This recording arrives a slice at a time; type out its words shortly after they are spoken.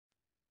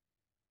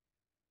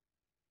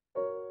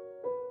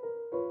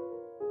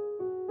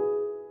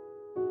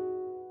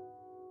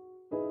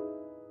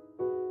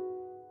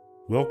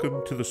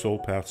Welcome to the Soul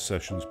Path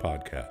Sessions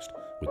podcast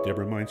with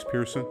Deborah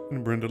Pearson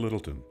and Brenda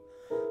Littleton.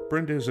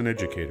 Brenda is an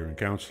educator and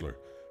counselor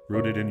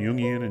rooted in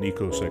Jungian and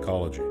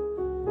eco-psychology.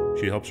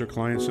 She helps her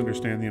clients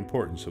understand the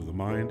importance of the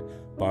mind,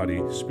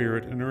 body,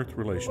 spirit, and earth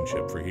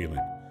relationship for healing.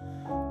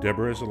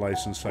 Deborah is a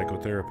licensed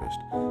psychotherapist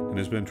and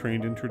has been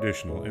trained in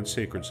traditional and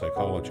sacred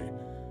psychology,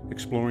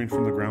 exploring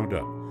from the ground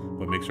up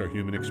what makes our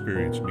human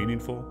experience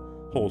meaningful,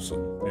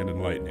 wholesome, and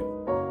enlightening.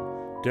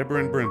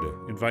 Deborah and Brenda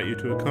invite you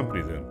to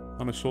accompany them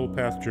on a soul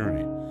path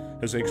journey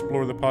as they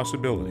explore the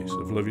possibilities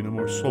of living a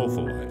more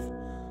soulful life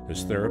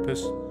as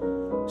therapists,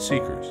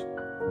 seekers,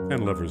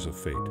 and lovers of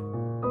fate.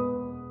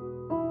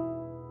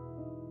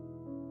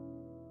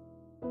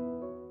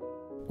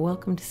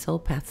 Welcome to Soul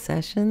Path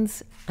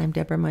Sessions. I'm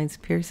Deborah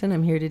Pearson.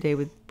 I'm here today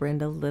with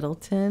Brenda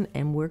Littleton,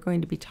 and we're going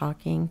to be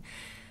talking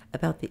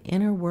about the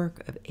inner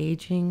work of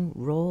aging,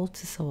 role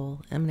to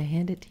soul. I'm going to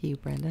hand it to you,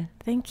 Brenda.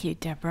 Thank you,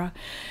 Deborah.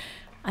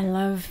 I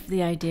love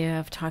the idea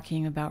of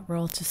talking about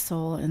role to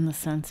soul in the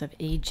sense of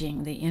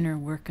aging, the inner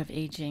work of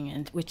aging,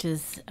 and which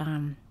is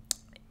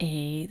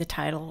the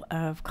title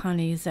of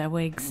Connie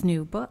Zaweg's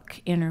new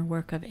book, Inner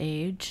Work of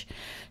Age,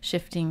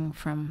 Shifting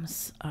from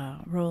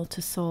Role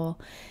to Soul.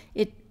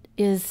 It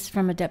is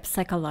from a depth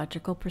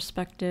psychological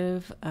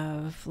perspective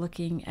of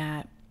looking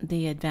at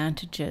the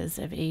advantages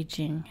of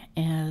aging,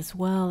 as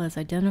well as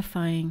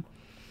identifying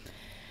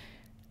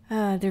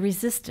the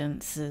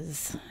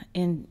resistances.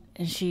 And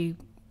she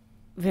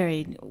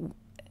very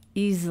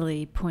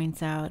easily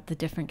points out the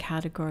different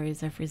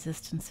categories of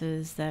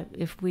resistances that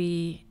if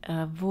we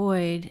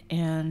avoid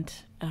and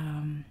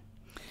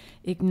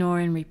ignore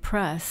and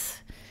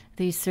repress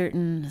these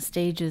certain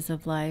stages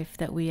of life,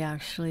 that we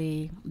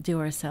actually do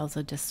ourselves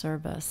a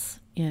disservice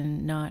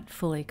in not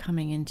fully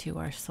coming into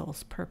our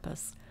soul's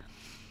purpose.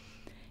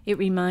 It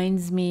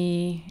reminds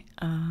me,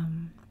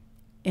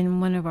 in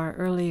one of our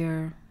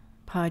earlier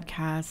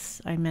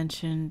podcasts, I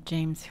mentioned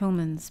James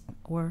Hillman's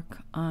work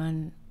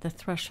on the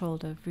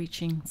threshold of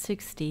reaching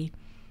 60,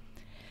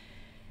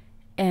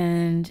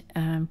 and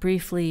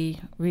briefly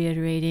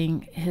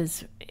reiterating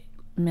his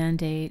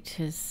mandate,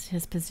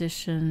 his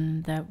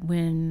position that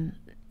when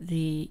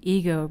the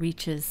ego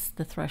reaches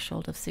the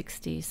threshold of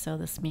 60, so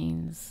this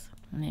means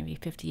maybe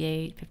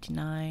 58,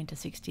 59 to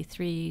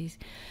 63,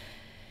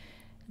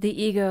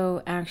 the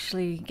ego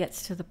actually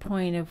gets to the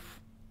point of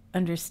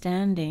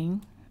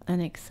understanding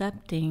and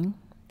accepting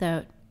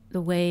that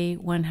the way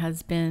one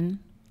has been,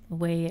 the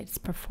way it's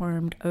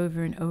performed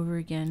over and over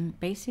again,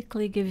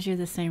 basically gives you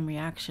the same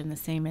reaction, the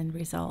same end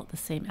result, the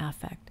same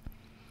affect.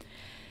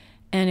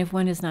 And if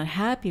one is not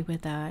happy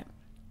with that,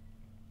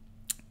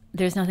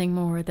 there's nothing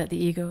more that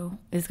the ego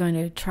is going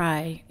to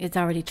try. It's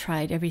already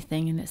tried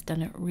everything and it's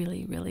done it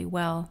really, really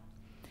well.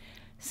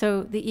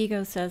 So the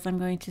ego says, I'm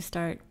going to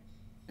start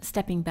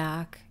stepping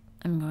back.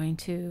 I'm going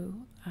to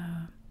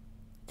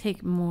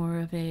take more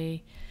of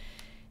a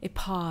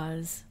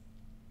pause.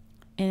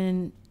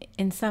 And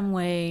in some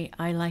way,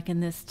 I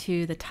liken this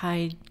to the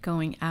tide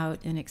going out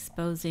and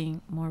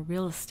exposing more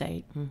real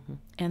estate. Mm-hmm.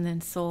 And then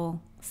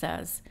soul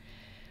says,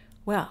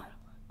 well,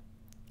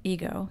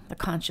 ego, the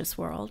conscious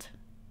world,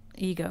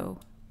 ego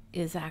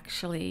is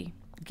actually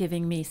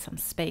giving me some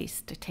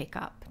space to take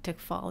up, to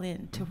fall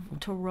in,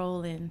 to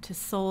roll in, to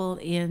soul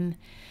in.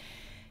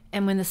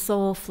 And when the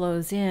soul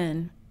flows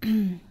in,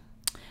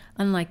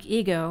 unlike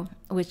ego,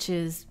 which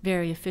is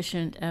very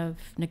efficient of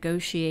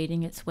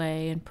negotiating its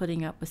way and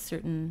putting up with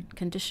certain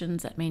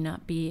conditions that may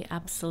not be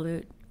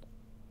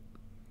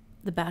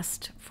the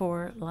best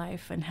for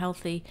life and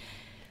healthy,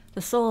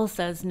 the soul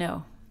says,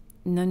 no,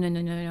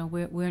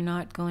 we're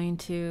not going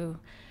to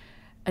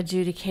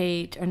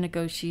adjudicate or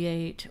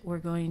negotiate. We're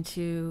going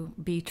to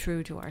be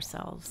true to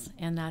ourselves.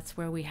 And that's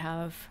where we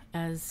have,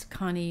 as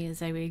Connie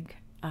Zaweg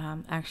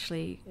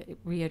actually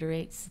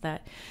reiterates,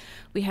 that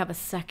we have a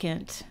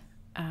second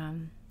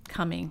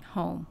coming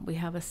home. We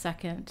have a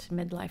second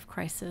midlife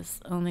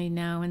crisis, only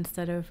now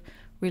instead of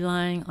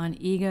relying on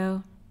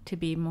ego to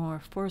be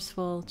more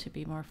forceful, to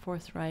be more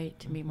forthright,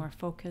 to be more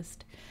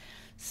focused,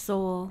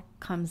 soul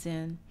comes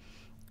in,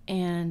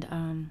 and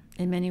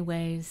in many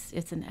ways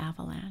it's an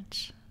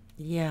avalanche.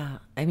 Yeah,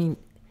 I mean,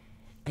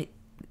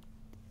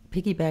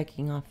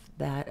 piggybacking off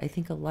that, I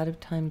think a lot of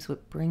times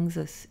what brings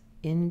us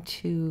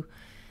into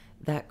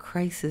that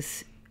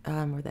crisis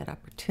or that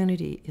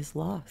opportunity is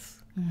loss.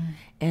 Mm-hmm.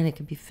 And it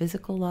can be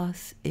physical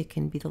loss, it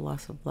can be the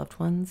loss of loved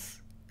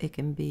ones, it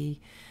can be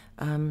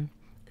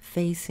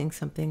facing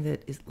something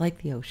that is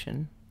like the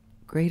ocean,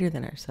 greater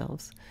than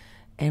ourselves.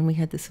 And we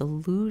had this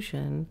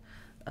illusion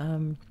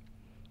that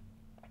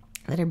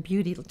our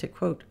beauty, to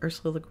quote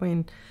Ursula Le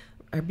Guin,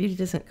 our beauty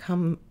doesn't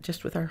come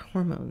just with our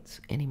hormones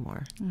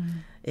anymore. Mm-hmm.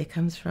 It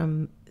comes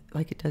from,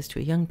 like it does to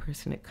a young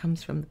person, it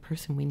comes from the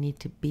person we need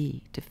to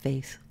be to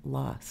face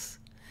loss.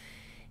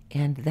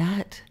 And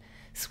that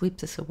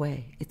sweeps us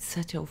away. It's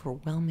such an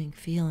overwhelming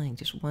feeling,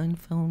 just one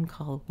phone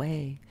call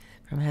away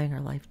from having our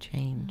life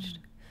changed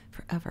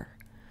forever.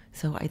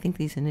 So I think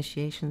these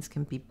initiations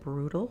can be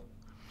brutal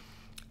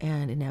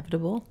and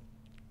inevitable.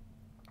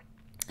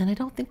 And I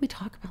don't think we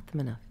talk about them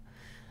enough.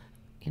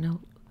 You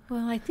know,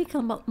 Well, I think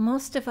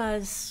most of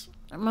our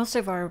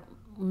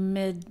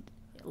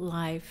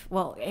midlife,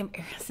 well,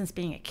 since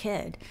being a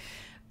kid,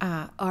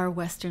 our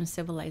Western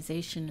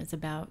civilization is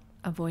about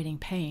avoiding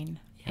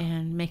pain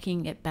and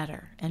making it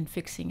better and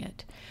fixing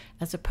it,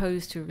 as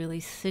opposed to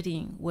really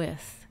sitting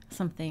with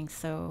something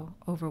so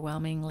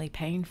overwhelmingly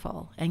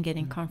painful and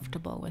getting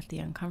comfortable with the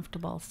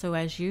uncomfortable. So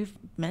as you've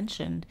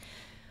mentioned,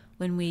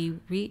 when we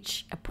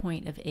reach a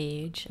point of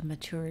age, of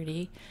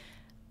maturity,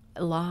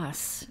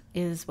 loss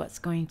is what's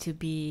going to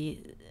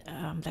be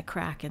the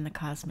crack in the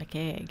cosmic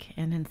egg.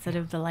 And instead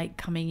of the light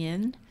coming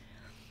in,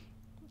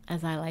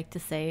 as I like to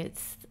say,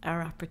 it's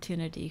our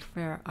opportunity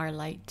for our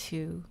light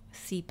to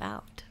seep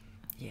out.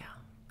 Yeah.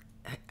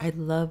 I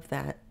love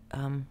that.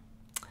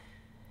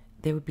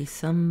 There would be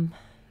some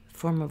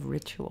form of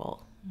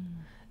ritual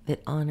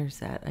that honors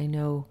that. I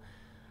know,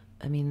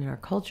 in our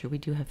culture, we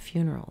do have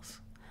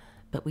funerals,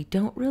 but we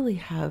don't really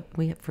have,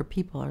 for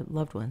people, our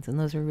loved ones, and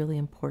those are really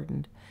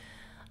important,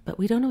 but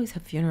we don't always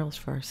have funerals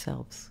for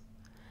ourselves.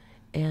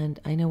 And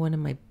I know one of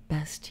my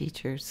best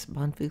teachers,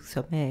 Bonfu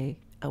Somé,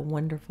 a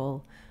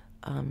wonderful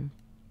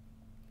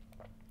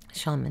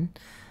shaman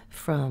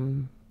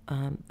from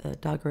the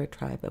Dagara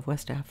tribe of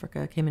West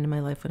Africa, came into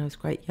my life when I was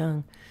quite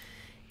young.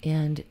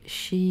 And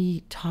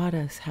she taught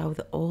us how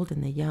the old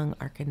and the young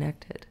are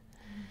connected.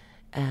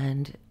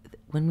 And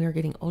when we are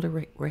getting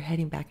older, we're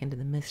heading back into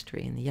the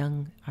mystery, and the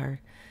young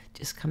are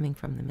just coming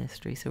from the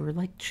mystery. So we're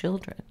like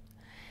children.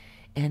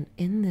 And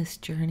in this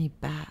journey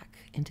back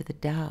into the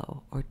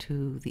Tao, or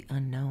to the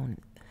unknown,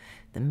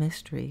 the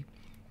mystery,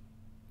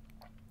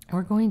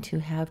 we're going to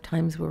have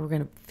times where we're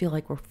going to feel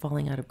like we're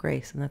falling out of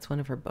grace. And that's one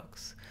of her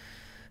books,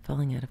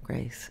 Falling Out of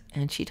Grace.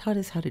 And she taught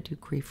us how to do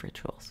grief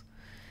rituals.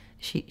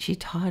 She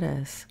taught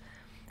us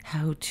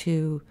how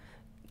to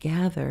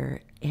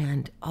gather,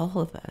 and all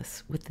of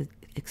us, with the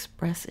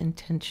express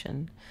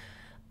intention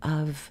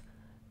of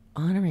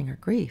honoring our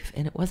grief.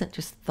 And it wasn't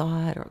just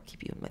thought, or I'll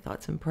keep you in my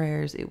thoughts and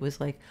prayers. It was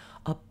like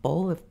a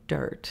bowl of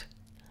dirt,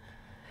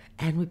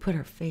 and we put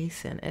our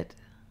face in it.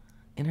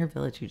 In her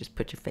village, you just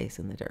put your face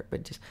in the dirt,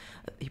 but just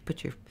you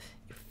put your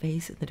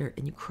face in the dirt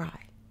and you cry.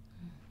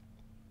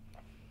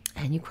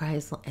 And you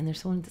cry and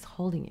there's someone that's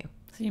holding you.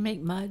 So you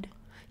make mud?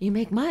 You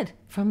make mud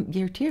from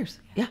your tears.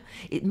 Yeah,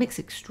 it makes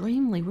it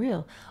extremely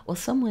real. Well,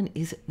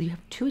 you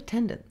have two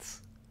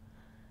attendants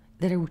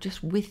that are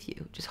just with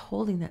you, just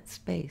holding that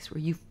space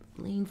where you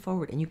lean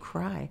forward and you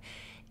cry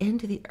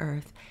into the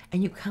earth,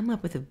 and you come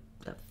up with a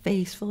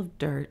face full of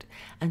dirt,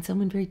 and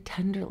someone very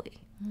tenderly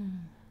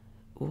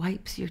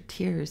wipes your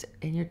tears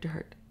and your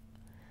dirt.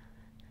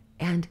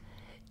 And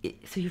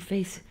so your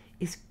face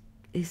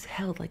is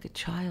held like a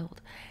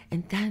child.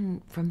 And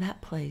then from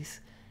that place,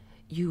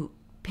 you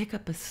pick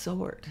up a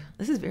sword.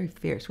 This is very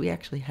fierce. We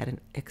actually had an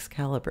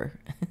Excalibur,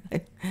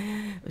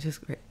 which is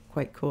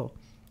quite cool.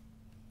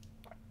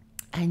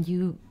 And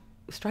you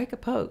strike a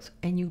pose,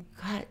 and you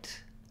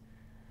cut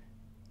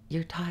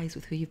your ties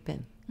with who you've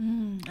been.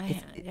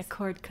 A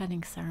cord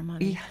cutting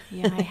ceremony.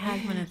 Yeah, I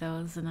had one of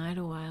those in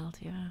Idlewild.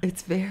 Yeah,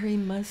 it's very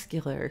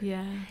muscular.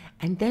 Yeah.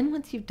 And then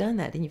once you've done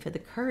that, and you've had the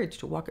courage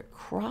to walk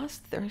across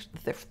the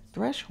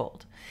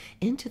threshold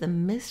into the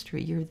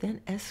mystery, you're then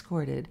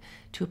escorted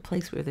to a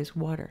place where there's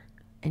water,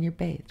 and you're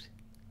bathed.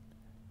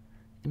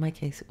 In my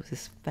case, it was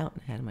this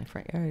fountain I had in my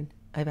front yard.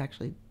 I've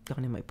actually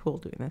gone in my pool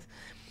doing this.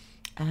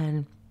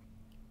 And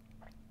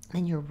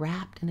then you're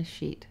wrapped in a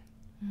sheet.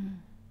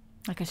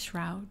 Like a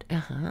shroud.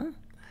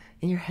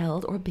 And you're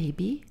held, or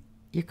baby.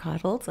 You're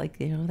coddled, like,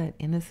 that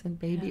innocent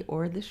baby,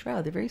 or the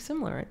shroud. They're very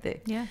similar, aren't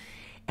they? Yeah.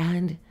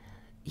 And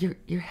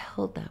you're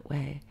held that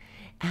way.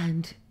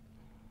 And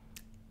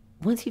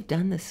once you've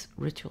done this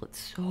ritual,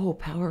 it's so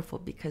powerful,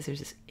 because there's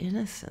this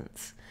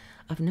innocence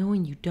of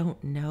knowing you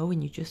don't know,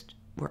 and you just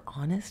were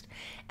honest.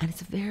 And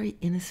it's a very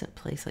innocent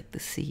place, like the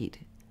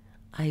seed.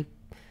 I'm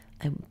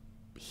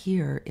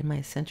here in my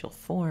essential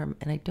form,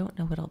 and I don't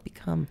know what I'll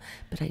become,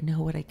 but I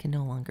know what I can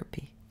no longer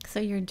be. So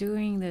you're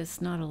doing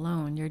this not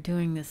alone. You're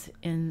doing this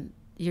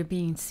you're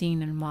being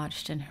seen and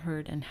watched and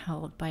heard and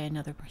held by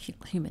another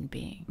human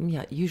being.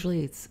 Yeah,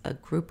 usually it's a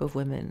group of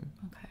women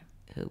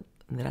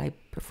that I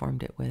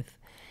performed it with.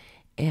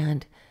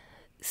 And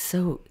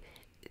so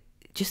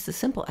just the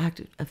simple act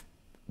of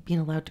being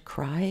allowed to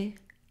cry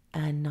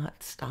and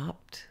not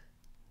stopped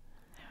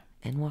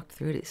and walk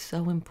through it is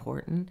so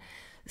important.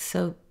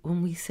 So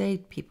when we say,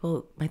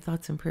 people, my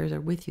thoughts and prayers are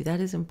with you,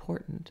 that is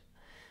important.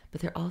 But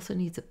there also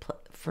needs,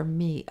 for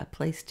me, a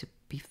place to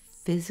be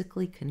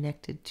physically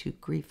connected to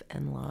grief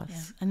and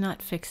loss. And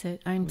not fix it.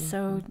 I'm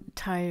so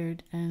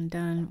tired and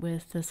done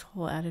with this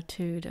whole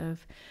attitude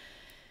of,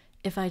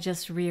 if I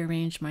just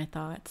rearrange my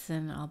thoughts,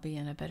 then I'll be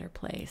in a better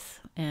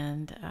place.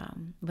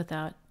 And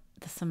without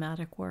the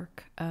somatic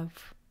work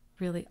of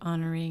really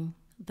honoring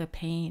the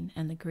pain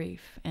and the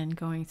grief, and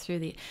going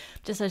through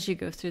just as you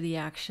go through the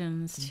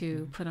actions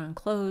to put on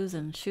clothes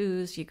and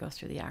shoes, you go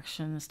through the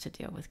actions to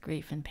deal with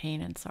grief and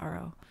pain and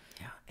sorrow.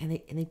 Yeah, and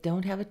they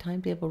don't have a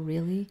timetable,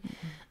 really.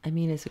 I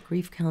mean, as a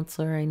grief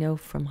counselor, I know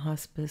from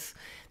hospice,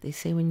 they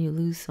say when you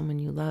lose someone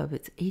you love,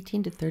 it's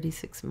 18 to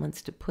 36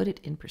 months to put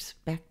it in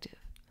perspective.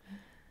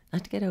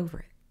 Not to get over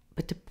it,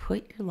 but to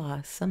put your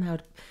loss somehow,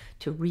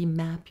 to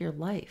remap your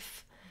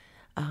life.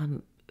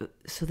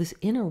 So this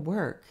inner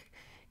work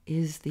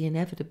is the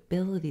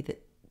inevitability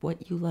that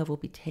what you love will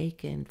be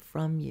taken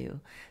from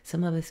you.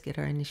 Some of us get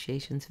our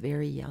initiations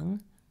very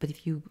young, but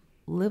if you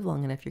live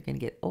long enough, you're going to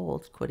get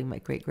old, quoting my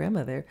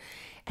great-grandmother,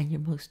 and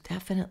you're most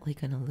definitely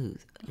going to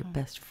lose your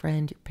best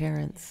friend, your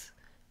parents,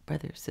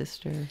 brother,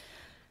 sister.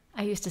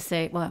 I used to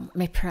say, well,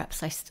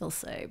 perhaps I still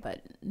say,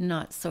 but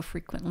not so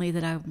frequently,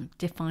 that I'm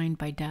defined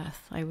by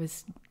death.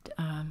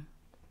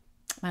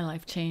 My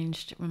life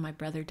changed when my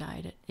brother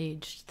died at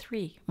age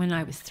 3, when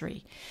I was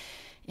 3,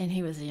 and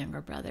he was a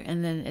younger brother.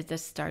 And then it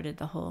just started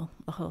the whole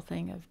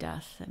thing of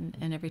death.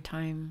 And every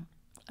time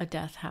a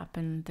death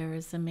happened, there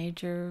was a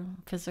major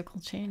physical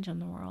change in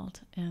the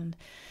world. And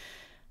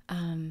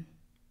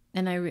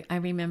I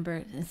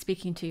remember,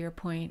 speaking to your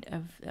point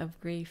of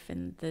grief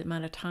and the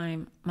amount of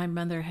time, my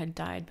mother had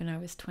died when I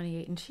was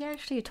 28, and she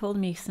actually told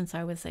me since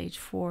I was age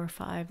 4 or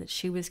 5 that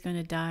she was going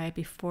to die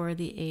before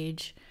the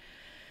age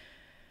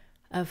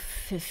of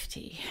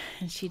 50.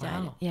 And she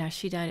died. Wow. Yeah,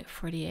 she died at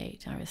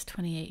 48. I was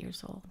 28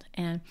 years old,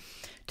 and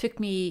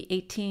took me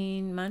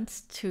 18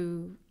 months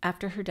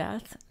after her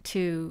death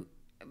to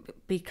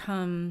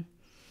become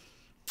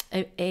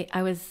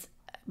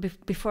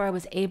before I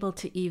was able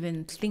to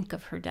even think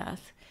of her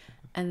death.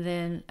 And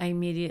then I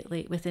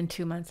immediately, within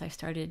 2 months, I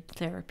started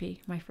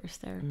therapy, my first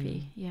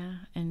therapy.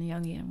 And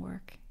Jungian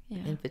work.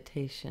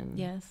 Invitation.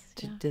 Yes.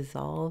 To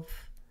dissolve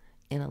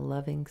in a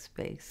loving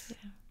space.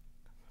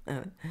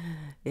 But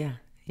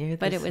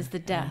it was the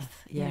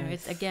death. Yeah. You know,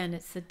 it's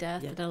the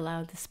death that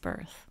allowed this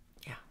birth.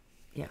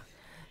 Yeah.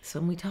 So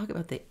when we talk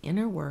about the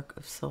inner work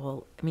of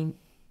soul, I mean,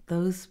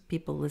 those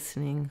people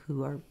listening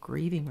who are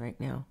grieving right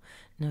now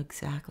know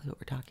exactly what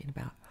we're talking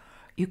about.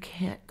 You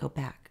can't go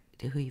back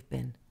to who you've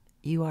been.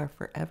 You are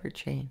forever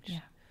changed.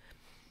 Yeah.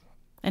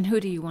 And who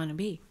do you want to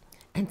be?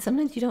 And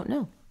sometimes you don't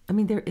know. I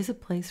mean, there is a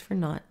place for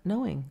not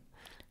knowing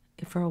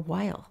for a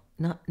while,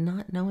 not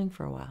knowing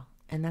for a while,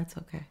 and that's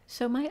okay.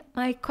 So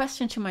my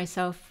question to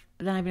myself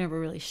that I've never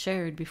really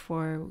shared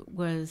before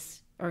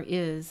was, or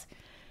is,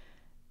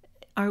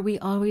 are we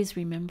always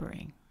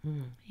remembering?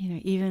 You know,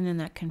 even in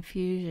that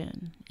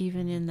confusion,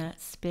 even in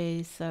that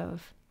space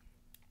of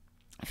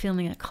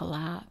feeling a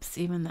collapse,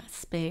 even that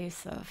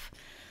space of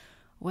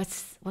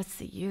what's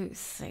the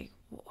use? Like,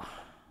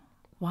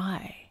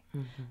 why?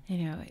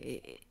 You know,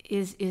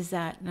 is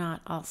that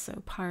not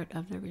also part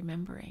of the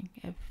remembering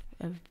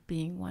of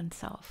being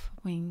oneself,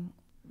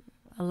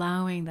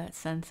 allowing that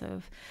sense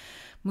of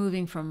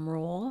moving from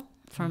role,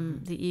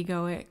 from the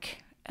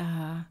egoic,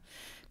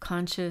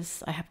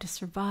 conscious, I have to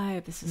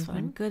survive, this is what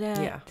I'm good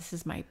at, this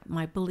is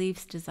my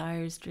beliefs,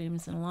 desires,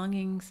 dreams, and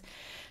longings,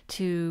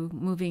 to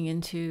moving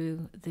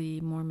into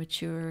the more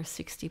mature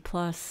 60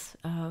 plus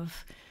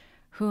of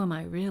who am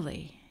I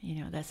really?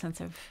 You know, that sense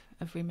of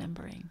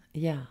remembering.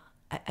 Yeah,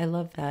 I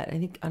love that. I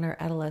think on our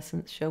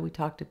adolescence show, we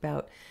talked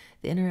about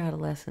the inner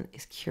adolescent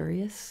is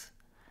curious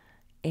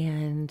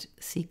and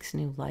seeks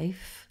new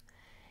life.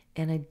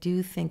 And I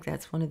do think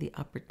that's one of the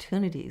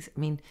opportunities. I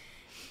mean,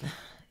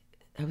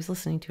 I was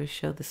listening to a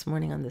show this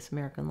morning on This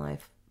American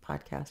Life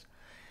podcast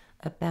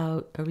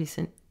about a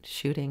recent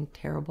shooting,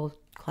 terrible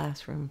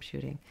classroom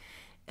shooting.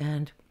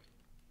 And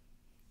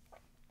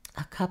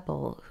a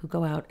couple who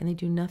go out and they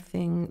do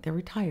nothing, they're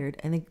retired,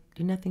 and they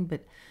do nothing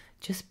but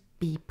just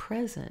be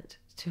present,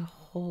 to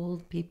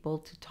hold people,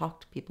 to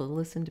talk to people, to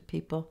listen to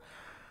people.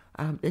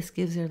 This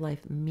gives their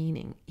life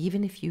meaning.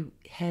 Even if you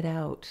head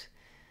out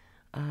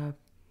and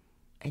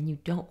you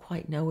don't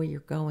quite know where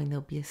you're going,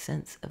 there'll be a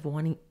sense of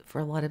wanting, for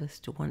a lot of us,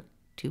 to want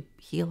to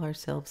heal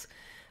ourselves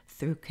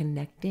through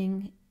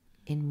connecting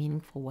in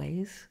meaningful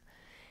ways.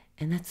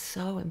 And that's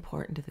so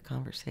important to the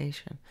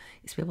conversation,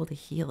 is to be able to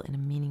heal in a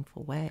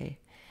meaningful way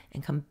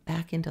and come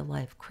back into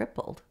life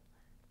crippled.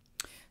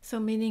 So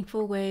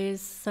meaningful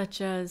ways such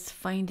as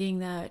finding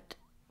that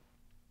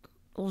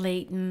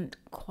latent,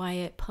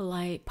 quiet,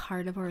 polite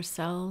part of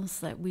ourselves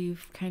that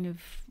we've kind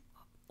of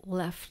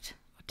left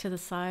to the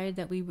side,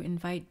 that we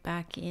invite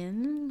back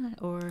in,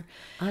 or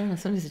I don't know,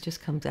 sometimes it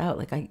just comes out.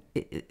 Like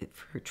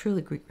for a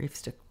truly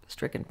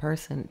grief-stricken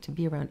person, to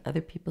be around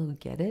other people who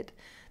get it,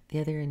 the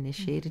other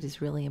initiated,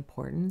 is really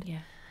important. Yeah.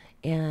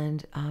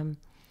 And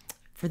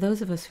for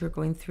those of us who are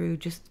going through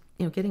just,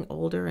 you know, getting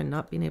older and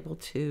not being able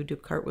to do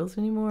cartwheels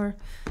anymore,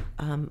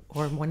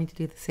 or wanting to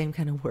do the same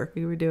kind of work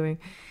we were doing,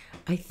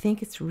 I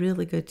think it's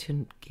really good to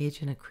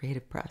engage in a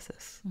creative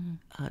process,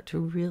 to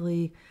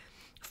really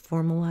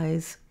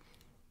formalize,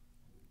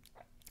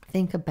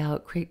 think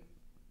about, create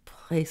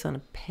place on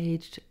a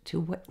page to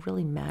what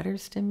really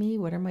matters to me.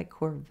 What are my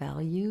core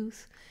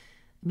values?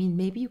 I mean,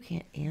 maybe you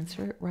can't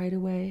answer it right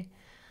away.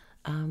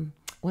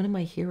 One of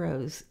my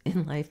heroes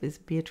in life is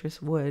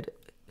Beatrice Wood,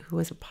 who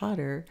was a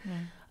potter.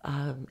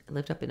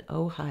 lived up in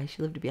Ojai.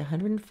 She lived to be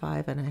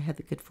 105, and I had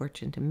the good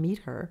fortune to meet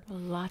her.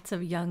 Lots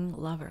of young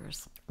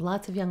lovers.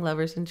 Lots of young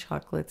lovers and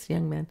chocolates,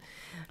 young men.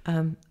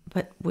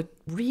 But what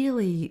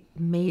really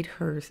made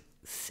her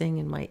sing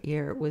in my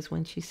ear was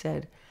when she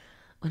said,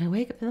 when I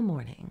wake up in the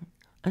morning,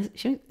 I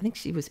think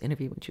she was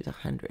interviewed when she was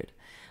 100,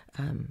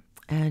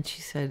 and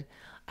she said,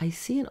 I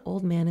see an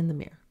old man in the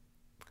mirror,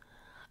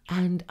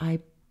 and I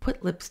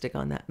put lipstick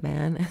on that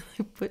man,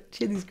 and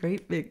she had these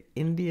great big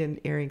Indian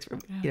earrings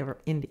from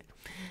India,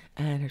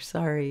 and her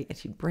sari, and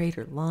she'd braid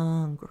her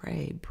long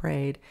gray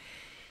braid,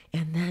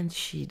 and then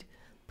she'd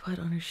put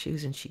on her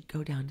shoes and she'd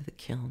go down to the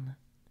kiln.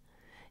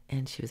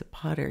 And she was a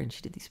potter, and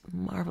she did these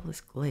marvelous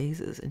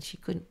glazes, and she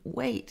couldn't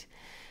wait.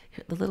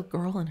 The little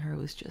girl in her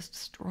was just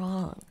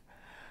strong.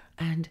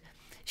 And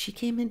she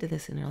came into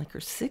this in her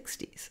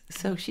 60s.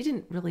 So she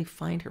didn't really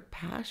find her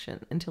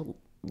passion until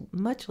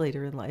much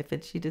later in life.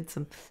 And she did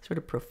some sort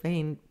of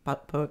profane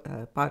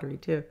pottery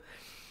too.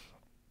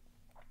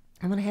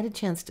 And when I had a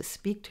chance to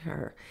speak to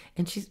her,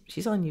 and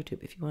she's on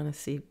YouTube if you want to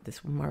see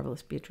this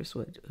marvelous Beatrice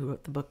Wood, who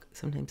wrote the book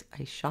Sometimes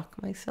I Shock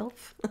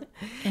Myself.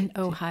 In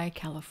Ojai,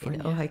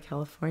 California. In Ojai,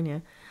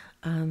 California.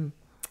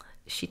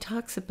 She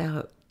talks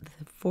about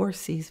the 4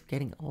 C's of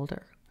getting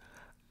older.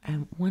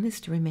 One is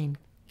to remain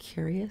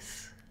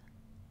curious,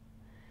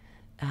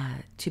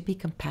 to be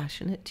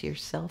compassionate to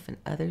yourself and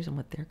others and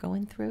what they're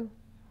going through,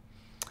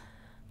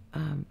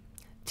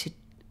 to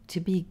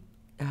be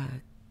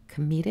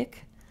comedic.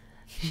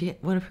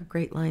 One of her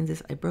great lines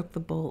is, I broke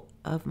the bowl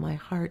of my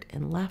heart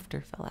and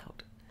laughter fell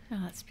out. Oh,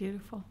 that's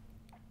beautiful.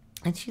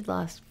 And she'd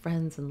lost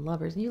friends and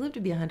lovers. And you live to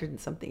be 100 and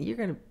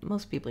something.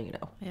 Most people you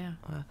know. Yeah.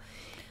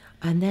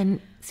 And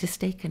then to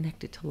stay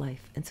connected to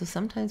life. And so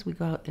sometimes we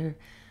go out there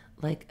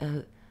like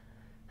a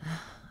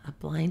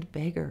blind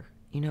beggar.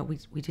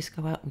 We just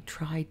go out and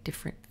try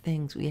different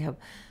things. We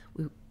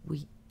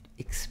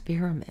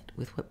experiment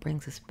with what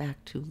brings us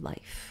back to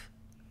life.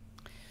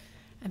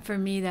 And for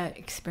me, that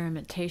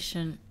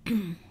experimentation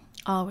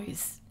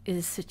always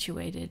is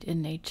situated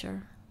in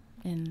nature,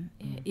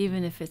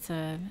 even if it's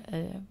a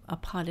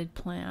potted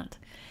plant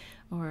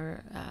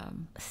or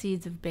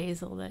seeds of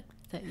basil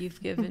that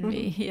you've given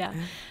me. Yeah,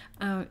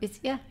 I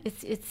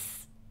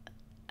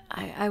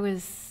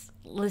was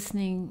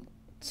listening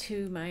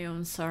to my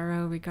own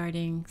sorrow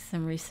regarding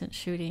some recent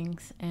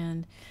shootings,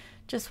 and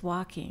just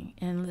walking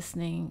and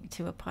listening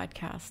to a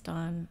podcast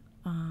on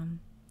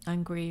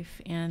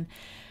grief, and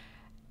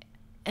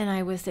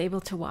I was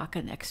able to walk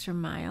an extra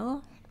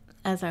mile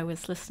as I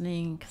was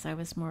listening, because I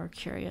was more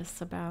curious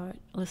about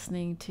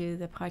listening to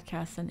the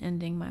podcast and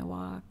ending my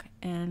walk,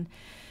 and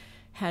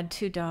had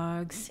 2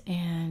 dogs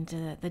and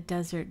the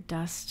desert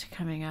dust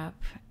coming up,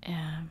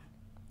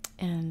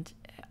 and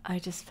I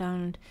just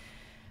found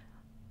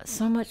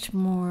so much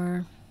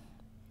more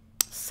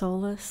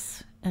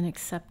solace and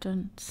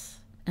acceptance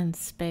and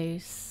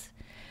space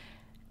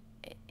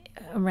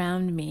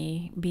around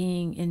me,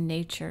 being in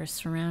nature,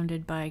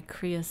 surrounded by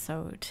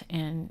creosote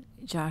and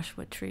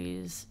Joshua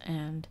trees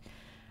and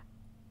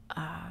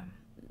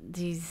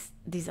these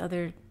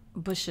other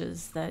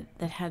bushes that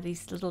had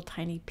these little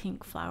tiny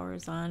pink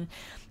flowers on.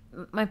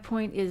 My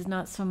point is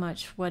not so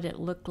much what it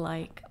looked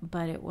like,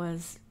 but it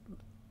was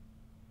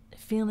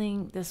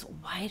feeling this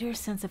wider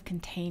sense of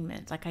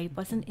containment. Like I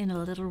wasn't in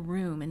a little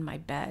room in my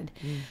bed,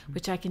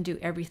 which I can do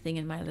everything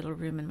in my little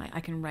room,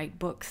 I can write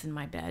books in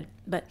my bed,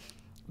 but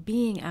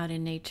being out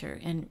in nature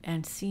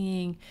and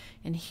seeing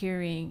and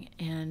hearing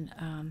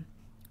and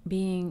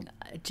being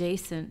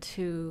adjacent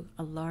to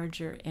a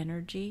larger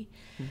energy,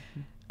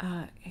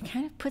 it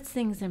kind of puts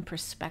things in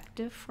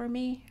perspective for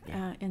me,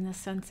 in the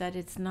sense that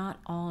it's not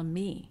all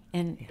me,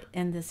 and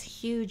this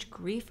huge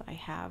grief I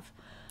have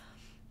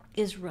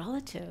is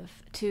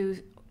relative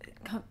to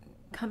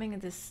turning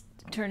this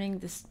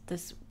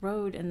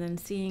road and then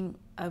seeing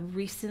a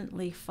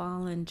recently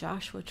fallen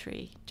Joshua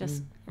tree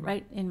just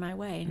right in my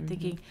way, and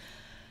thinking,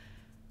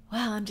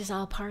 well, I'm just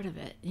all part of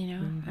it,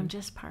 I'm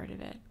just part of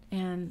it.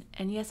 And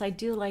yes, I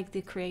do like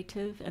the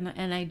creative,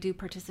 and I do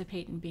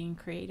participate in being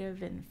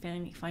creative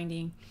and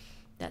finding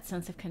that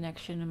sense of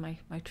connection in my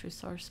true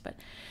source. But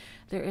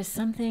there is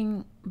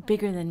something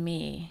bigger than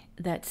me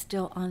that's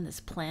still on this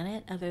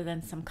planet, other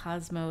than some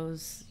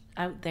cosmos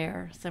out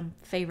there, some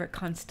favorite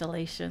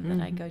constellation that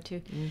I go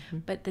to.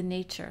 But the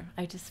nature,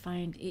 I just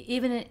find,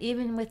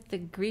 even with the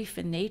grief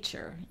in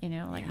nature,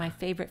 my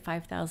favorite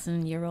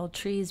 5,000-year-old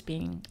trees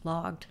being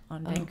logged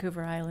on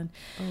Vancouver Island,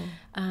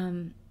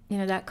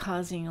 that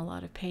causing a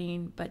lot of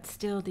pain, but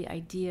still the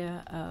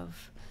idea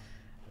of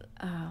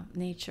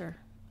nature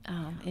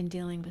in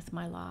dealing with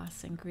my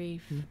loss and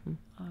grief.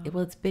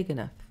 Well, it's big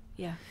enough.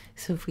 Yeah.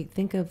 So if we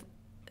think of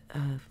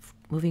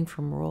moving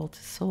from role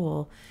to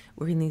soul,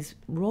 we're in these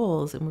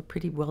roles and we're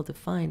pretty well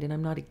defined, and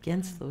I'm not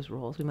against those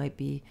roles. We might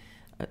be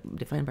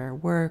defined by our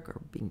work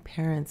or being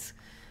parents,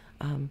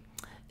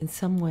 in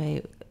some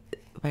way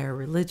by our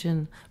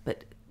religion,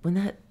 but when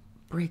that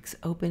breaks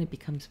open, it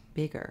becomes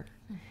bigger.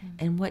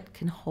 And what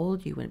can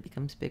hold you when it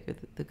becomes bigger?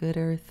 The good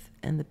earth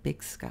and the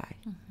big sky,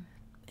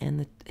 and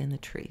the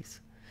trees.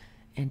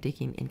 and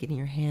digging and getting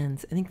your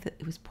hands. I think that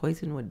it was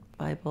Poisonwood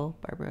Bible,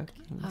 Barbara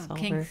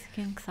Kingsolver.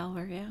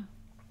 Kingsolver, yeah.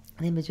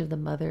 The image of the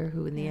mother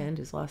who in the end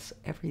has lost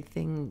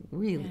everything,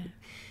 really. Yeah.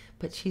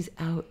 But she's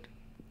out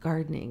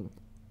gardening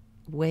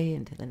way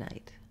into the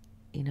night,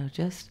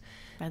 just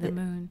by the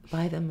moon.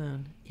 By the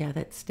moon. Yeah,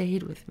 that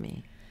stayed with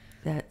me.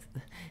 That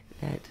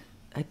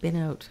I've been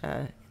out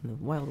in the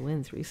wild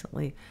winds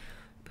recently,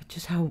 but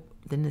just how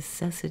the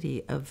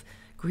necessity of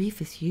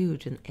grief is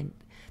huge, and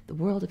the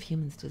world of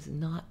humans does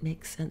not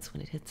make sense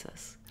when it hits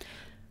us.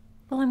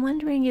 Well, I'm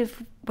wondering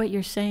if what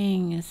you're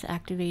saying is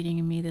activating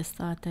in me this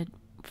thought that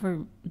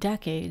for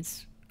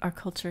decades our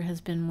culture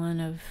has been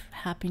one of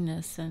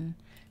happiness and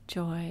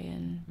joy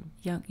and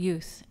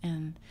youth,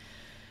 and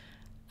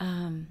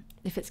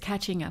if it's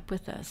catching up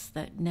with us,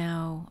 that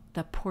now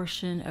the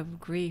portion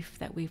of grief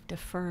that we've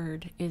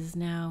deferred is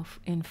now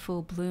in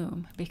full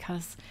bloom,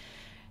 because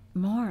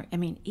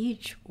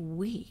each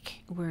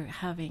week we're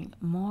having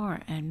more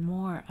and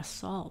more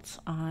assaults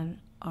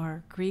on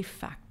our grief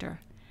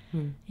factor.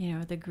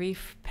 The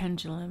grief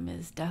pendulum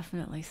is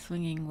definitely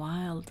swinging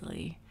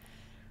wildly.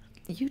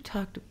 You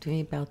talked to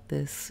me about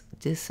this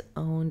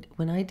disowned.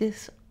 When I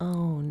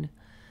disown,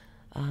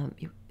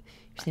 you're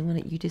saying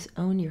when you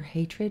disown your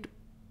hatred,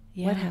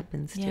 what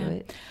happens to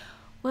it?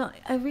 Well,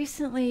 I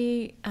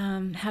recently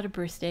had a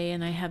birthday,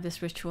 and I have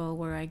this ritual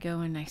where I go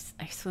and I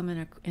swim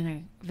in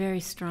a very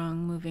strong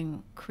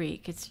moving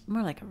creek. It's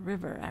more like a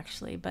river,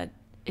 actually, but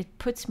it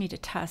puts me to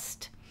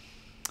test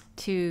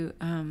to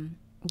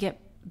get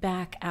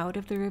back out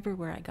of the river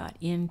where I got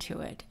into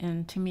it.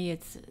 And to me,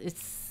 it's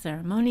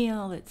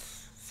ceremonial,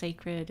 it's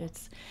sacred,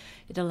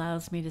 it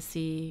allows me to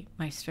see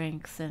my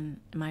strengths and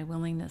my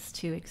willingness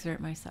to exert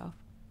myself.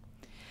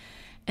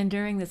 And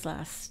during this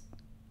last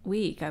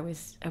week, I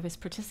was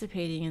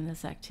participating in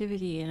this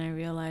activity, and I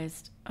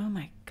realized, oh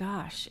my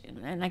gosh,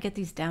 and I get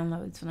these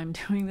downloads when I'm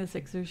doing this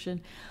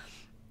exertion.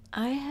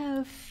 I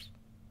have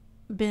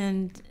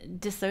been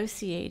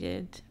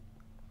dissociating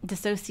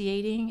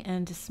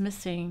and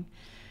dismissing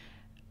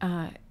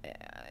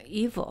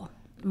evil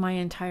my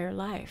entire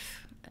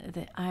life.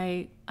 That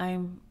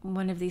I'm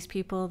one of these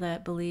people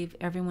that believe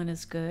everyone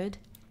is good.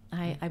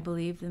 I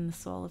believe in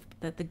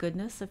the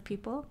goodness of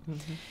people,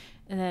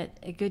 and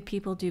that good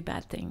people do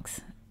bad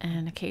things,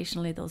 and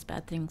occasionally those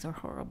bad things are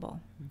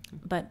horrible.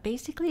 But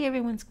basically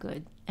everyone's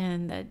good,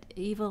 and that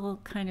evil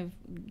kind of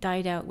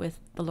died out with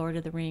the Lord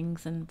of the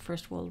Rings and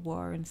First World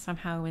War, and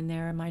somehow in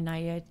there my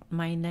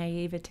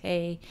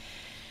naivete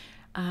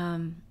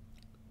I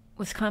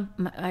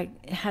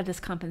had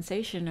this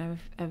compensation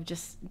of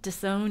just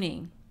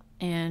disowning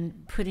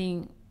and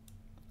putting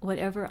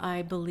whatever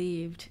I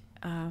believed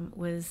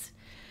was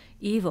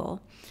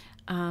evil.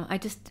 I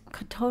just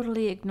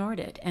totally ignored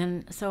it,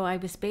 and so I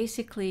was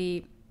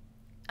basically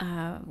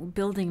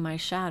building my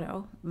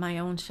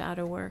own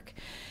shadow work,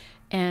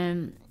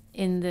 and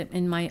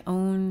in my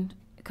own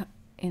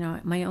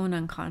my own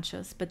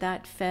unconscious, but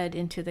that fed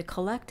into the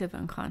collective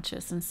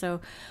unconscious. And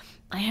so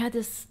I had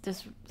this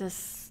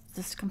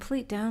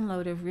complete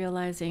download of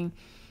realizing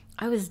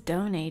I was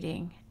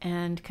donating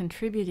and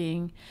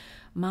contributing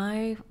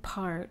my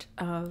part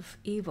of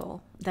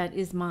evil that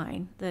is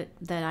mine, that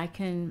I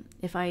can,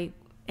 if I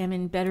am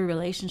in better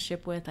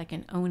relationship with, I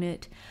can own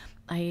it.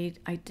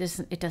 It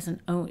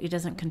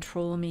doesn't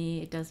control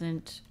me. It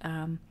doesn't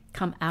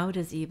come out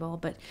as evil.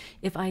 But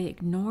if I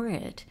ignore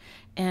it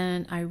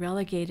and I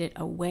relegate it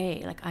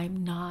away, like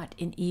I'm not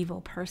an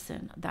evil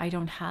person, I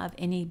don't have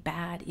any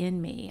bad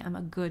in me, I'm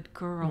a good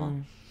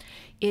girl.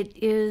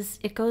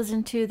 It goes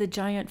into the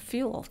giant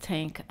fuel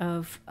tank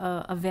of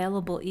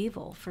available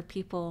evil for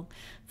people.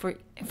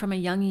 From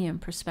a Jungian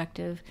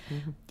perspective,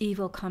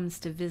 evil comes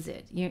to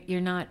visit.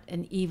 You're not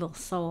an evil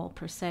soul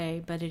per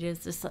se, but it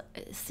is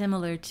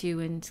similar to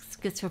when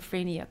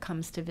schizophrenia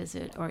comes to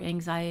visit or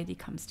anxiety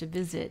comes to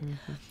visit.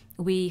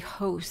 We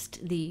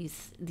host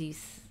these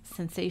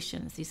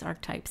sensations, these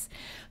archetypes.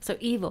 So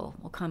evil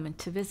will come in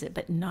to visit,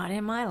 but not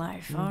in my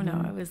life. Oh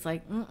no, I was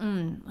like,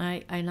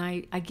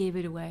 I gave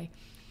it away.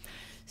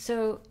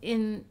 So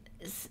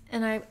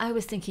I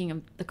was thinking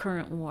of the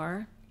current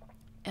war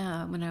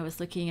when I was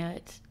looking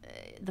at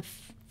the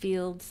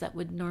fields that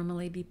would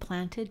normally be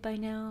planted by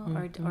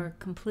now are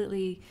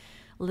completely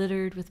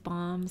littered with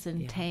bombs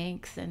and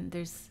tanks, and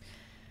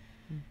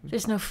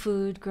there's no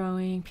food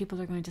growing.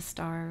 People are going to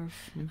starve.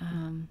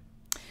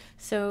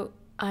 So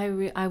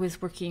I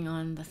was working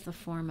on the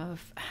form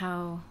of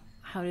how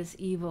does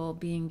evil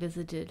being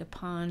visited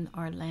upon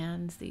our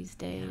lands these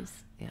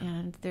days,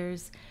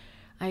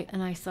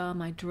 and I saw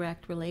my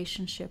direct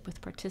relationship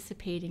with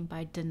participating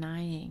by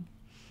denying.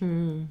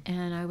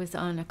 And I was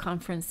on a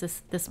conference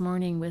this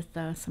morning with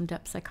some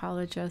depth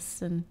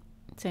psychologists, and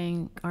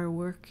saying our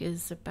work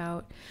is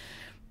about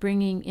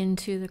bringing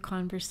into the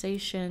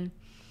conversation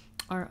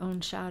our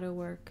own shadow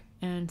work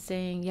and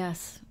saying,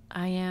 yes,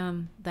 I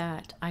am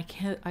that. I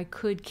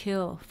could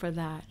kill for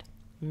that.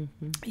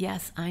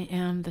 Yes, I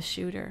am the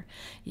shooter.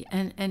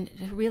 And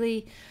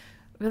really,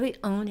 really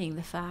owning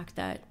the fact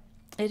that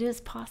it is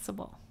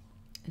possible.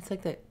 It's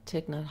like that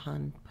Thich Nhat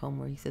Hanh poem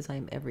where he says,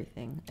 "I'm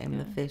everything. I'm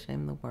the fish.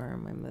 I'm the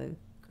worm. I'm the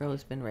girl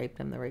who's been raped.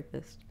 I'm the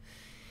rapist."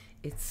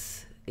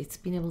 It's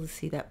being able to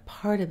see that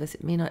part of us.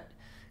 It may not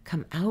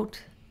come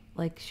out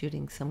like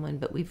shooting someone,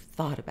 but we've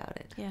thought about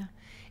it. Yeah.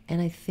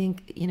 And I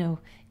think,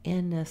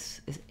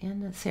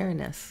 Sarah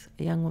Ness,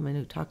 a young woman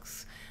who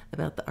talks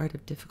about the art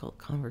of difficult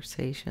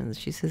conversations,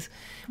 she says,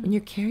 when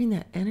you're carrying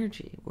that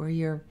energy where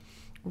you're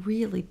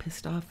really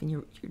pissed off and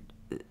you're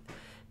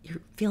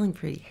feeling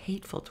pretty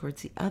hateful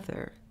towards the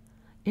other,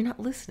 you're not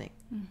listening.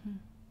 Mm-hmm.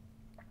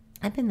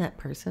 I've been that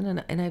person,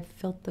 and I've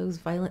felt those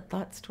violent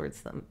thoughts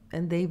towards them,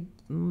 and they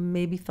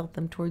maybe felt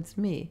them towards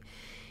me.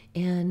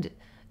 And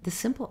the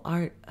simple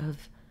art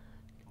of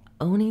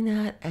owning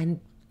that and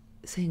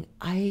saying,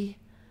 I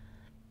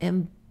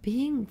am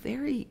being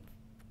very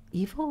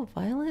evil,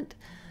 violent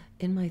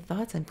in my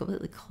thoughts. I'm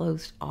completely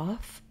closed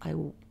off. I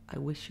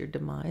wish your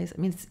demise.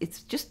 I mean,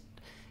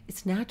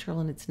 it's natural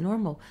and it's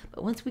normal.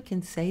 But once we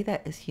can say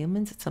that as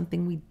humans, it's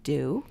something we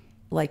do,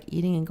 like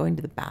eating and going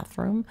to the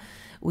bathroom.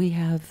 We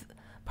have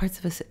parts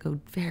of us that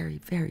go very,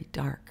 very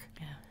dark.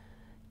 Yeah.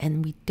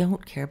 And we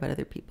don't care about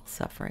other people's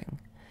suffering.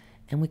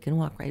 And we can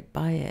walk right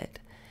by it.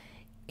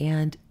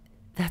 And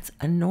that's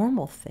a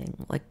normal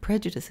thing. Like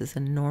prejudice is a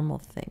normal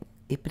thing.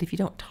 But if you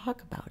don't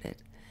talk about it,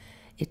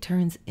 it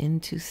turns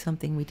into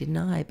something we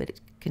deny, but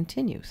it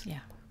continues. Yeah.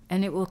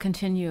 And it will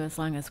continue as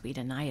long as we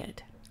deny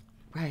it.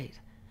 Right.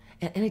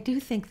 And I do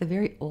think the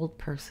very old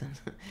person,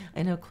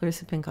 I know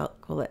Clarissa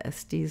Pinkola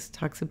Estes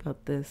talks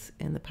about this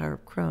in The Power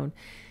of Crone,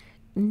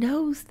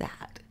 knows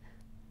that.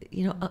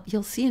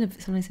 You'll see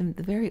sometimes in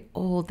the very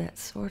old, that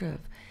sort of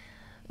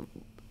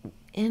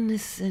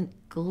innocent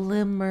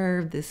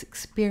glimmer, this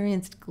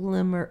experienced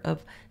glimmer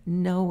of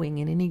knowing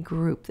in any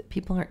group that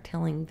people aren't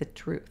telling the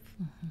truth.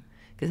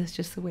 Because that's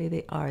just the way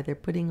they are. They're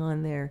putting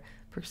on their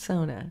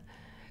persona.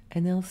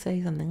 And they'll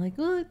say something like,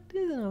 well, it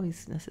isn't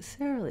always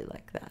necessarily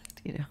like that,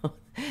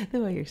 the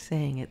way you're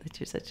saying it, that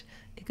you're such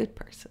a good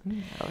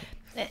person.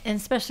 And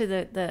especially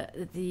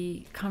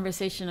the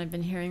conversation I've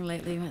been hearing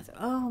lately with,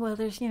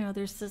 there's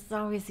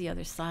always the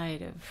other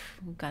side of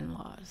gun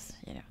laws.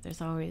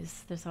 There's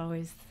always, let's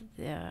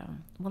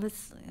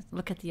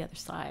look at the other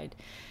side.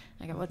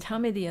 I go, well, tell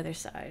me the other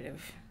side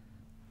of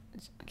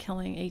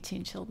killing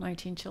 19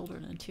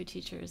 children and 2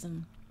 teachers.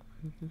 And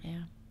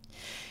yeah.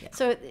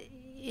 So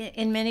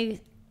in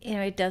many,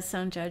 it does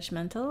sound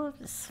judgmental,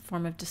 this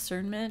form of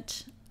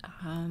discernment.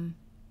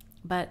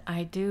 But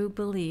I do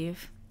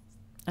believe,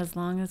 as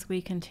long as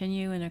we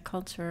continue in a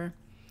culture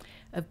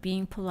of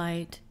being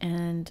polite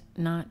and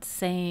not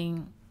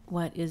saying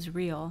what is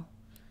real,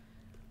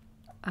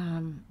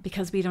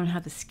 because we don't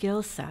have the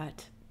skill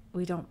set,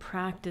 we don't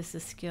practice the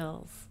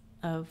skills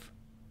of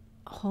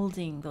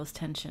holding those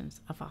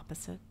tensions of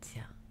opposites.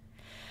 Yeah.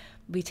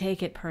 We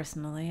take it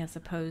personally as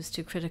opposed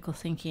to critical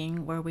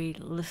thinking, where we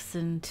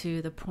listen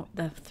to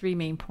the 3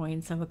 main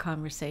points of a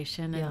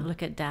conversation and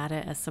look at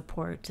data as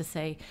support to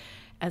say,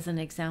 as an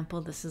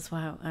example, this is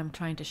why I'm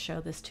trying to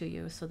show this to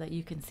you so that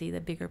you can see the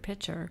bigger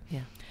picture.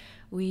 Yeah.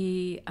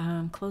 We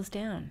close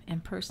down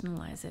and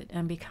personalize it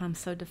and become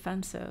so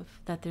defensive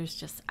that there's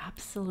just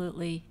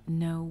absolutely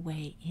no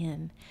way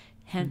in,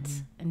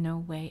 hence no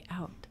way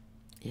out.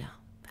 Yeah.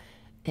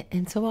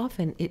 And so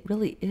often it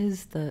really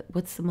is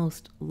what's the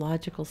most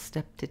logical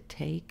step to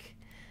take,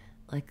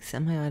 like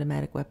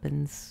semi-automatic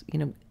weapons,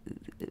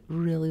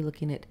 really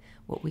looking at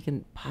what we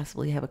can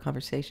possibly have a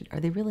conversation. Are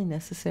they really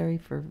necessary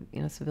for,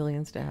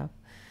 civilians to have?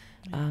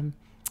 Yeah.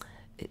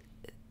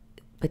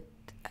 But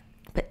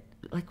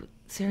like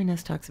Sarah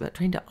Ness talks about,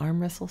 trying to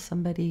arm wrestle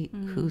somebody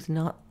who's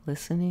not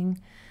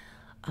listening,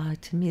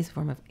 to me is a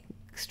form of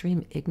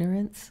extreme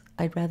ignorance.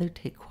 I'd rather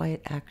take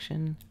quiet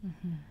action.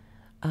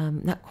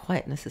 Not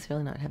quiet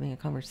necessarily, not having a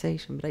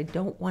conversation, but I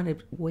don't want to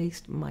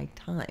waste my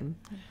time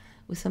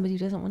with somebody who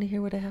doesn't want to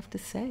hear what I have to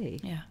say.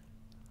 Yeah.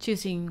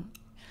 Choosing,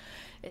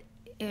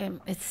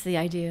 it's the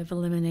idea of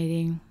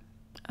eliminating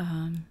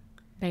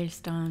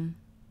based on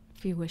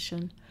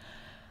fruition.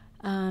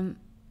 And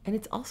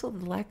it's also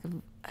the lack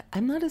of,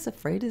 I'm not as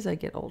afraid as I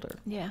get older.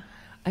 Yeah.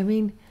 I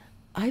mean,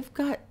 I've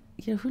got,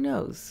 who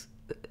knows?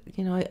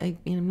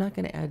 I'm not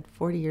going to add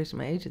 40 years to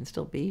my age and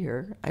still be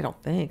here, I don't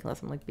think,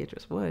 unless I'm like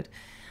Beatrice Wood.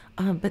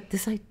 But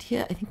this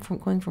idea, I think, from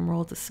going from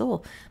role to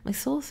soul, my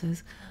soul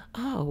says,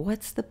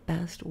 what's the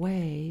best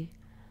way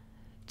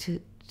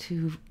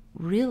to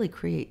really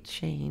create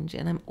change?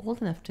 And I'm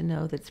old enough to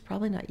know that it's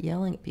probably not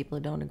yelling at people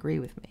who don't agree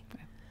with me.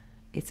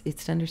 Right.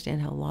 It's to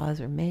understand how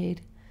laws are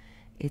made.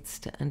 It's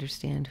to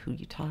understand who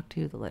you talk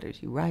to, the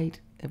letters you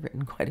write. I've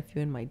written quite a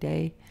few in my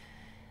day.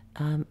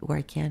 Where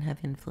I can have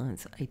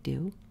influence, I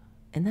do.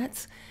 And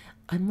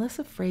I'm less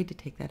afraid to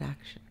take that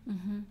action.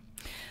 Mm-hmm.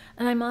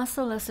 And I'm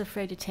also less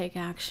afraid to take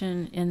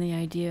action in the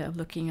idea of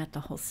looking at the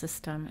whole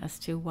system as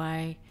to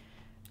why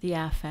the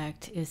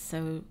affect is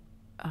so,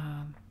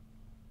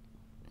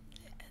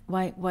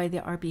 why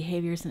our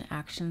behaviors and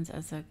actions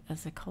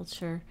as a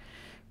culture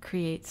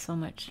create so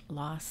much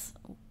loss,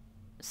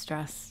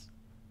 stress,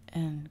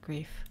 and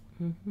grief.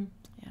 Mm-hmm.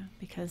 Yeah,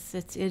 because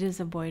it is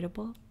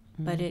avoidable.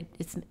 but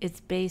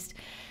it's based.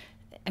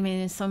 I mean,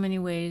 in so many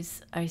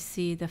ways, I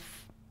see the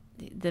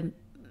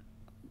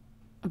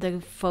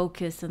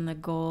focus and the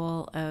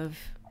goal of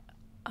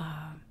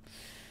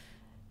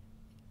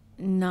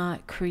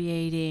not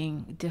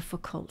creating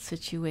difficult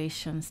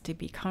situations to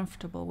be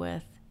comfortable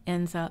with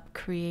ends up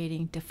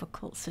creating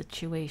difficult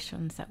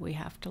situations that we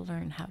have to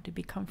learn how to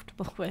be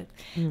comfortable with.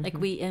 Like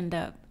we end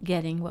up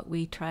getting what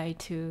we try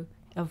to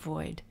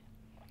avoid.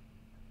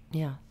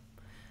 Yeah.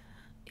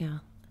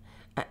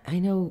 I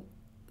know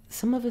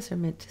some of us are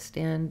meant to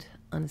stand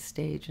on a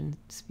stage and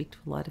speak to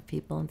a lot of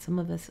people, and some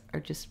of us are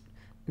just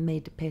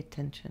made to pay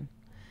attention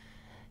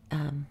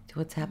to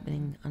what's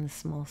happening on a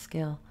small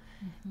scale.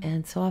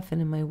 And so often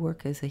in my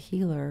work as a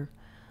healer,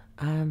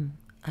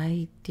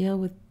 I deal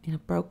with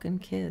broken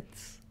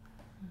kids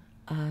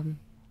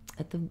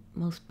at the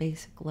most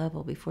basic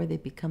level before they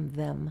become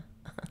them.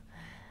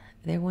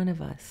 They're one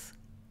of us,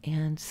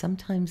 and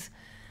sometimes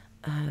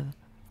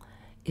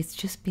it's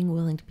just being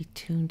willing to be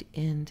tuned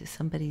in to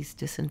somebody's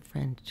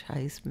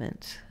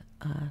disenfranchisement,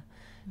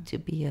 to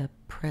be a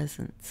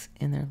presence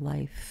in their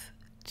life,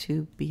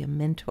 to be a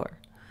mentor,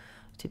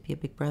 to be a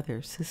big brother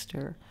or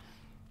sister.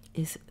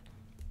 It's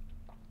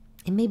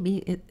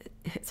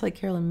like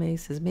Carolyn May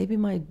says, maybe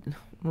my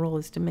role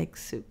is to make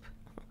soup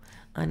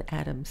on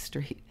Adams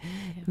Street.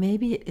 Yeah.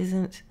 Maybe it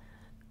isn't.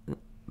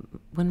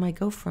 When I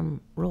go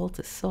from role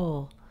to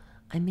soul,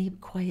 I may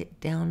quiet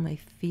down my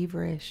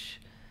feverish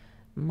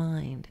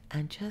mind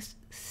and just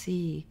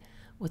see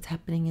what's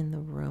happening in the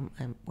room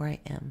where I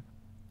am.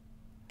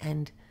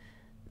 And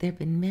there have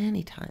been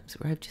many times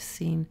where I've just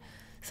seen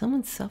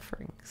someone's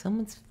suffering,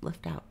 someone's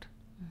left out,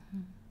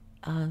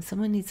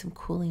 someone needs some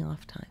cooling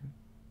off time.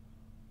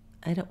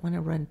 I don't want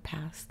to run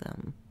past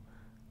them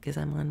because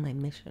I'm on my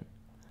mission.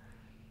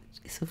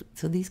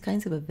 So these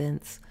kinds of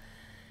events,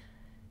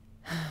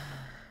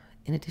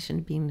 in addition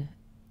to being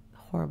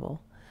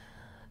horrible,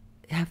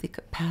 have the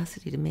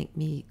capacity to make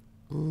me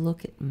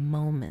look at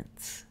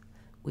moments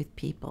with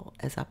people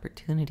as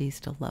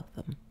opportunities to love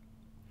them.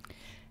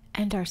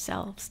 And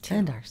ourselves, too.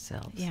 And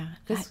ourselves.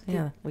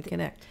 Yeah. We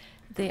connect.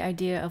 The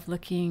idea of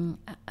looking,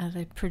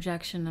 the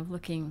projection of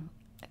looking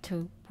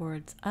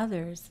towards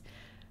others,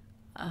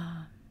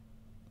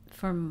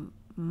 from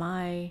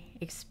my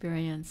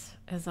experience,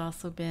 has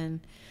also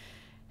been,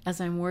 as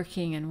I'm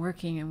working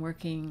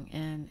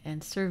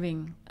and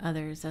serving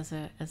others as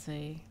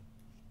a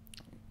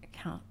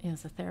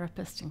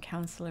therapist and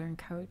counselor and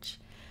coach,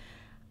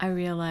 I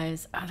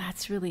realize,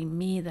 that's really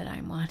me that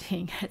I'm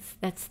wanting.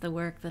 That's the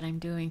work that I'm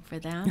doing for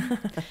them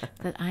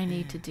that I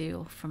need to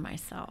do for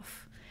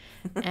myself.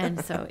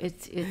 And so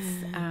it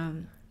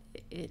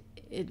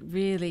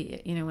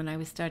really, when I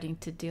was starting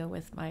to deal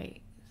with my,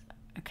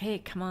 okay,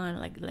 come on,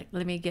 like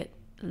let me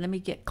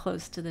get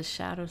close to the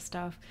shadow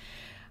stuff.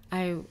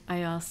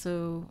 I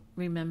also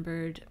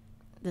remembered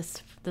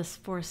this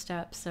 4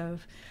 steps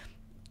of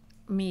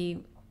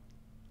me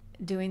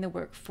doing the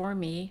work for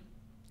me,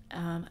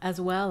 as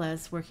well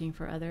as working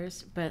for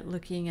others, but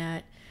looking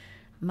at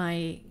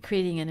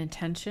creating an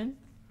intention.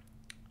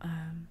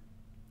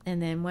 And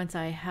then once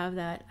I have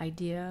that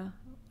idea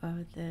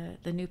of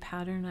the new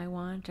pattern I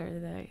want,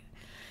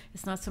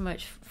 it's not so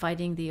much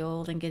fighting the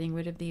old and getting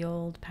rid of the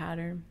old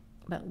pattern,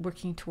 but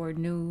working toward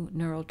new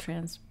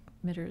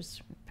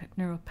neurotransmitters,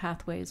 neural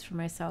pathways for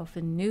myself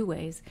in new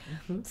ways,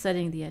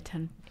 setting the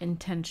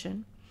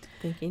intention.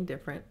 Thinking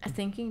different,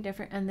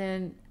 and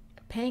then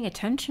paying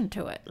attention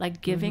to it,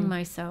 like giving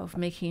myself,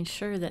 making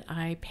sure that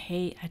I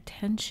pay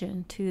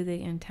attention to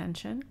the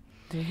intention.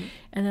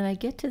 And then I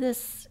get to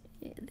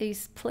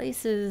these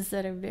places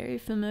that are very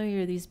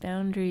familiar, these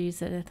boundaries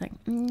that I think,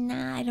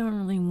 I don't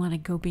really want to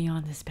go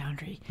beyond this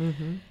boundary.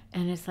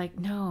 And it's like,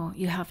 no,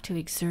 you have to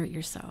exert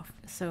yourself.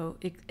 So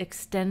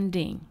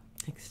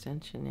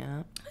extension,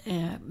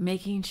 yeah.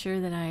 Making sure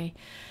that I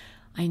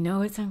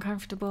know it's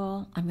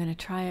uncomfortable. I'm going to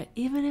try it,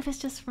 even if it's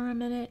just for a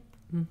minute.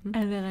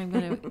 And then I'm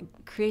going to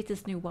create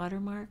this new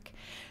watermark.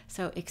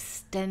 So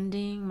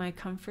extending my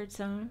comfort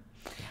zone.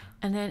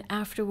 And then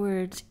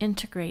afterwards,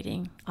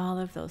 integrating all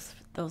of those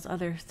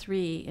other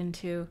 3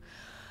 into,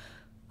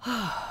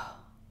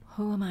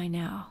 who am I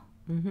now?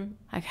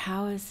 Like,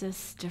 how is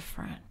this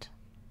different?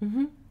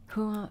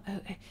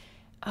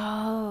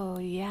 Oh,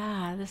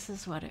 yeah, this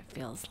is what it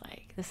feels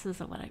like. This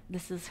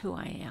is who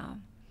I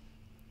am.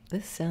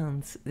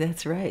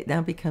 That's right. Now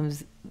it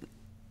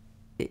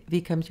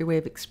becomes your way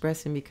of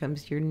expressing,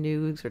 becomes your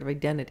new sort of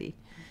identity.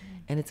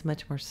 And it's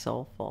much more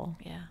soulful.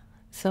 Yeah.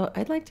 So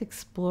I'd like to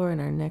explore in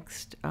our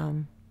next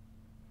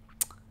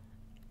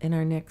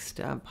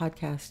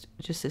podcast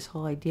just this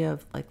whole idea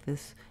of like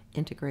this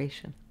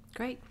integration.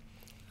 Great.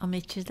 I'll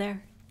meet you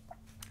there.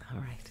 All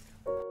right.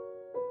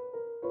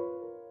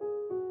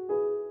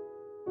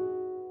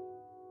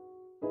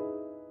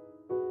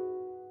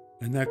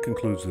 And that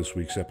concludes this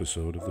week's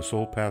episode of the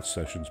Soul Path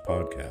Sessions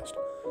podcast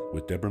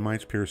with Deborah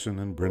Mines Pearson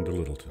and Brenda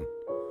Littleton.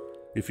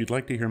 If you'd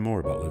like to hear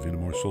more about living a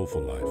more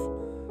soulful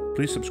life,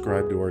 please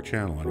subscribe to our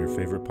channel on your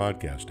favorite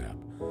podcast app,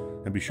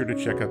 and be sure to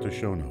check out the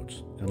show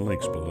notes and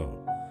links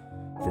below.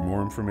 For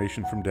more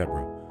information from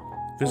Deborah,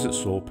 visit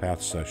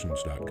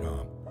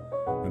soulpathsessions.com.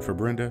 And for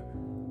Brenda,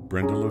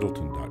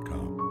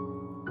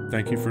 brendalittleton.com.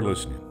 Thank you for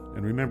listening,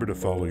 and remember to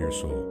follow your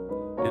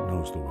soul. It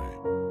knows the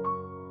way.